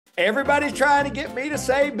Everybody's trying to get me to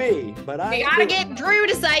say B, but I We gotta get Drew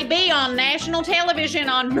to say B on national television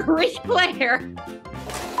on Marie Claire.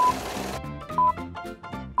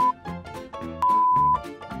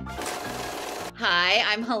 Hi,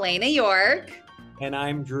 I'm Heléne Yorke. And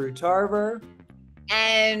I'm Drew Tarver.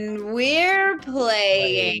 And we're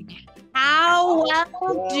playing How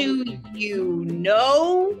Well Do You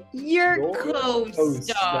Know Your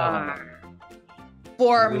Co-Star?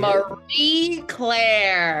 For Marie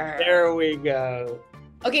Claire. There we go.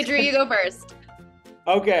 Okay, Drew, you go first.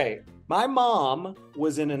 Okay. My mom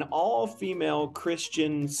was in an all-female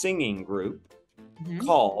Christian singing group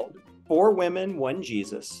called Four Women, One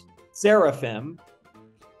Jesus, Seraphim,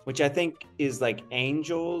 which I think is like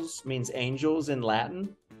angels, means angels in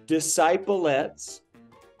Latin, disciplettes,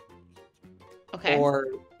 okay, or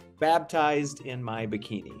baptized in my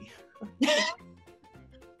bikini.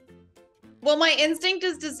 Well, my instinct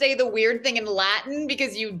is to say the weird thing in Latin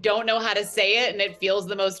because you don't know how to say it and it feels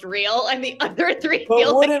the most real. And the other three But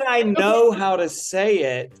feel wouldn't I know how to say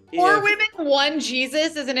it? Four Women, One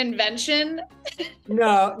Jesus is an invention.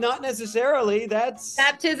 No, not necessarily. That's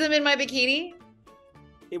Baptism in my bikini.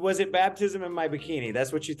 Was it baptism in my bikini?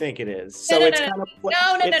 That's what you think it is. No, So no, it's no, kind of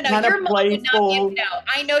no. Your mom would not playful. be, no,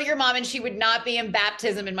 I know your mom and she would not be in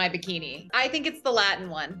baptism in my bikini. I think it's the Latin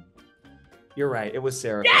one. You're right. It was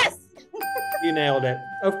Sarah. Yes! You nailed it.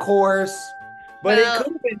 Of course. But Well, it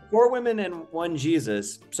could have been Four Women and One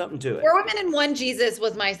Jesus. Something to it. Four Women and One Jesus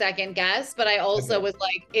was my second guess, but I also was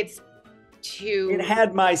like, it's too. It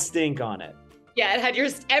had my stink on it. Yeah, it had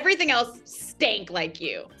everything else stank like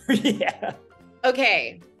you. Yeah.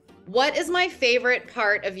 Okay. What is my favorite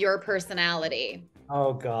part of your personality?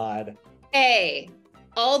 Oh, God. A,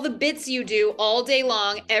 all the bits you do all day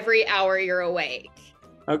long, every hour you're awake.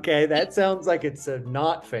 Okay, that sounds like it's a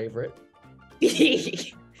not favorite.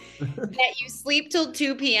 B, that you sleep till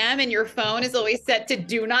 2 p.m. and your phone is always set to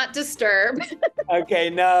do not disturb.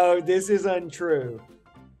 Okay, no, this is untrue.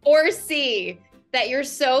 Or C, that you're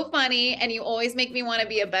so funny and you always make me want to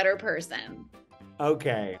be a better person.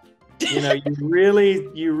 Okay. You know, you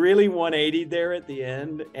really 180'd there at the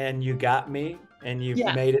end and you got me and you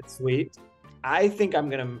made it sweet. I think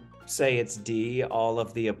I'm going to say it's D, all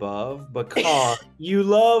of the above, because you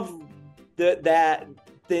love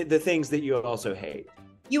the things that you also hate.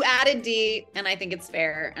 You added D and I think it's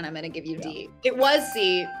fair and I'm going to give you D. It was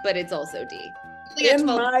C, but it's also D. In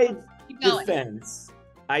my defense,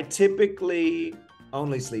 I typically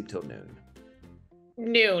only sleep till noon.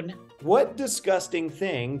 Noon. What disgusting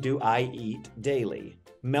thing do I eat daily?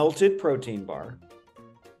 Melted protein bar,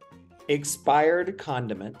 expired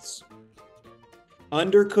condiments,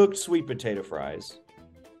 undercooked sweet potato fries,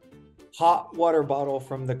 hot water bottle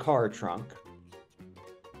from the car trunk,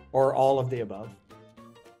 or all of the above?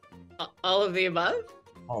 All of the above?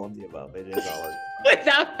 All of the above. It is all of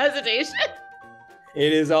Without hesitation?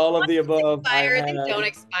 It is all of the above. Expire, they don't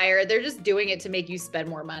expire. They're just doing it to make you spend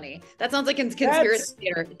more money. That sounds like a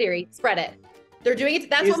conspiracy theory. Spread it. They're doing it.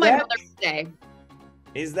 That's what my mother would say.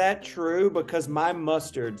 Is that true? Because my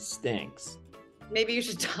mustard stinks. Maybe you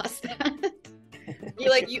should toss that.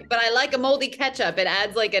 But I like a moldy ketchup. It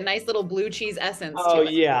adds like a nice little blue cheese essence. Oh, to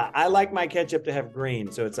it. yeah. I like my ketchup to have green,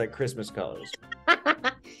 so it's like Christmas colors.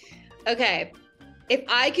 Okay. If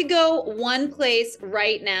I could go one place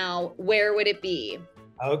right now, where would it be?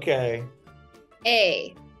 Okay.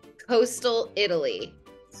 A, coastal Italy.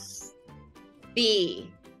 B,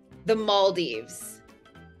 the Maldives.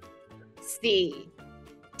 C,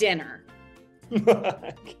 dinner.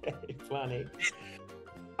 Okay, funny.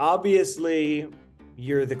 Obviously,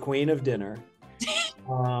 you're the queen of dinner.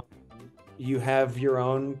 You have your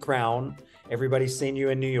own crown. Everybody's seen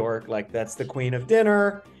you in New York. Like, that's the queen of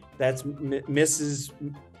dinner. That's Mrs.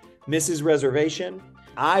 Reservation.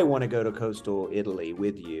 I want to go to coastal Italy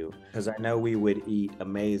with you because I know we would eat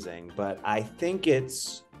amazing. But I think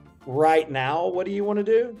it's right now. What do you want to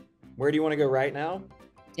do? Where do you want to go right now?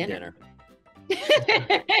 Dinner.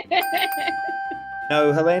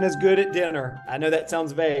 No, Helena's good at dinner. I know that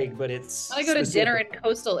sounds vague, but it's. I go to dinner in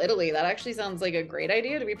coastal Italy. That actually sounds like a great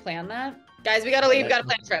idea. Do we plan that? Guys, we got to leave. We got to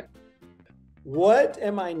plan a trip. What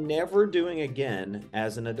am I never doing again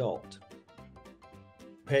as an adult?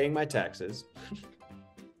 Paying my taxes,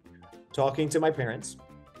 talking to my parents,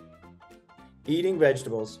 eating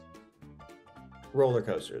vegetables, roller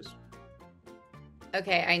coasters.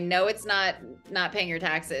 Okay, I know it's not paying your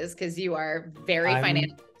taxes because you are very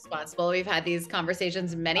financially responsible. We've had these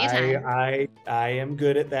conversations many times. I am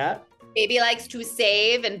good at that. Baby likes to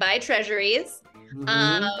save and buy treasuries.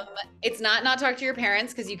 Mhm. It's not talk to your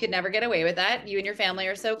parents because you could never get away with that. You and your family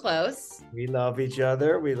are so close. We love each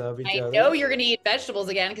other. We love each I other. know you're gonna eat vegetables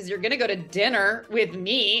again because you're gonna go to dinner with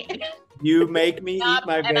me. You make me eat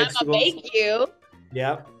my and I'm gonna vegetables. make you.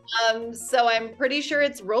 Yep. So I'm pretty sure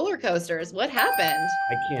it's roller coasters. What happened?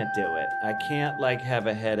 I can't do it. I can't like have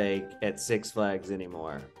a headache at Six Flags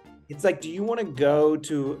anymore. It's like, do you want to go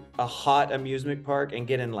to a hot amusement park and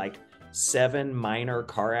get in like 7 minor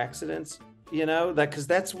car accidents? You know, that because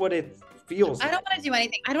that's what it feels I don't want to do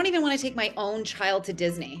anything. I don't even want to take my own child to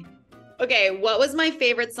Disney. Okay, what was my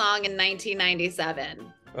favorite song in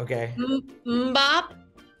 1997? Okay. Bop.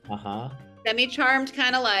 Uh-huh. Semi-charmed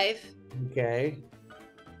kind of life. Okay.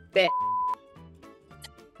 Bitch.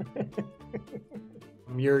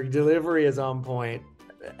 Your delivery is on point,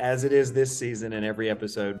 as it is this season in every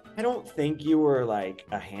episode. I don't think you were like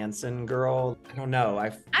a Hanson girl. I don't know.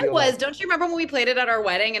 I was. Like... Don't you remember when we played it at our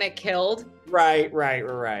wedding and it killed? Right.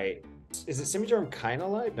 Is it Semi-Charmed kind of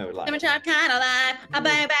life? No, life. Semi-charmed kind of life.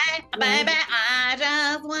 Baby, I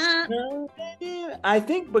just want. I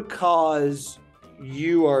think because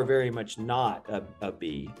you are very much not a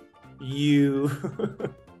B. You...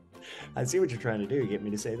 I see what you're trying to do. Get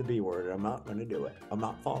me to say the B word. I'm not going to do it. I'm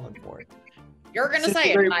not falling for it. You're going to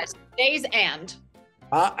say it, guys. Days and.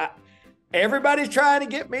 Everybody's trying to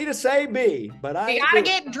get me to say B, but I... You got to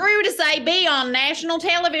get Drew to say B on national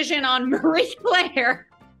television on Marie Claire.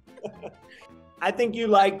 I think you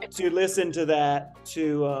like to listen to that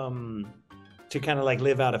to kind of like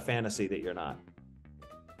live out a fantasy that you're not.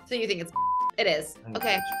 So you think it's... It is.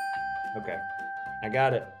 Okay. Okay. I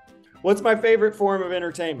got it. What's my favorite form of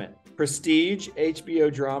entertainment? Prestige,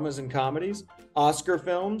 HBO dramas and comedies, Oscar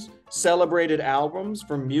films, celebrated albums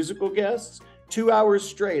from musical guests, 2 hours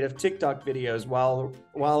straight of TikTok videos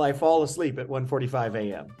while I fall asleep at 1:45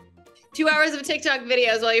 a.m. 2 hours of TikTok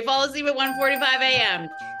videos while you fall asleep at 1:45 a.m.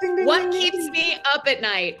 What keeps me up at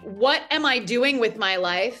night? What am I doing with my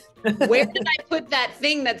life? Where did I put that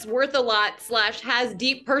thing that's worth a lot / has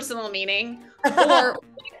deep personal meaning? Or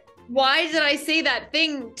why did I say that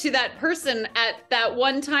thing to that person at that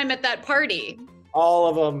one time at that party? All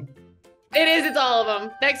of them. It's all of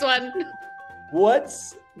them. Next one.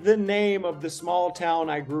 What's the name of the small town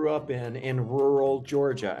I grew up in rural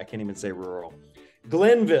Georgia? I can't even say rural.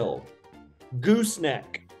 Glenville,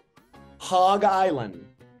 Gooseneck, Hog Island,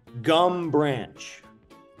 Gum Branch.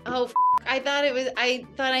 Oh, I thought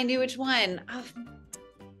I knew which one.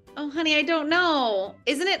 Oh, honey, I don't know.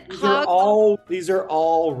 Isn't it These are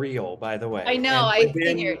all real, by the way. I know.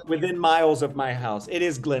 Within miles of my house. It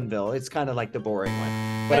is Glenville. It's kind of like the boring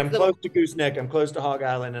one. But I'm close to Gooseneck, I'm close to Hog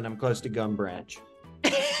Island, and I'm close to Gum Branch.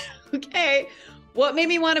 Okay. What made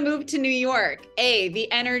me want to move to New York? A,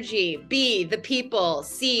 the energy. B, the people.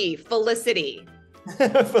 C, Felicity.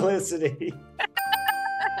 Felicity.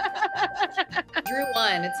 Drew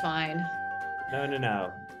won. It's fine.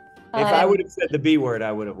 No. If I would have said the B word,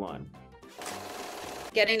 I would have won.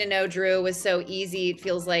 Getting to know Drew was so easy. It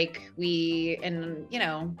feels like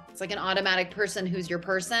it's like an automatic person who's your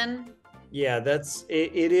person. Yeah,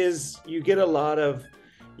 it is. You get a lot of,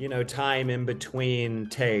 time in between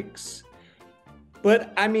takes.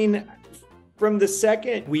 But I mean, from the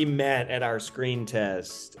second we met at our screen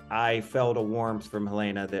test, I felt a warmth from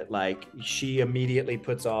Heléne that like she immediately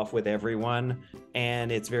puts off with everyone,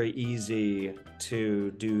 and it's very easy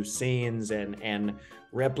to do scenes and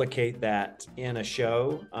replicate that in a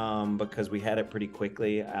show because we had it pretty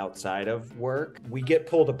quickly outside of work. We get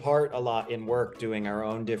pulled apart a lot in work doing our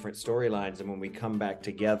own different storylines, and when we come back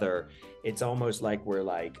together, it's almost like we're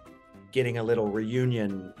like getting a little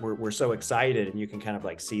reunion. We're so excited, and you can kind of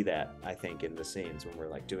like see that, I think, in the scenes when we're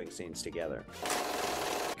like doing scenes together.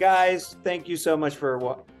 Guys, thank you so much for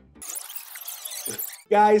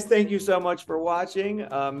watching.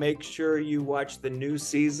 Make sure you watch the new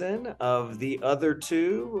season of The Other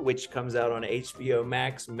Two, which comes out on HBO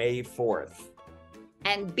Max May 4th.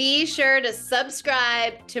 And be sure to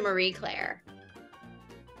subscribe to Marie Claire.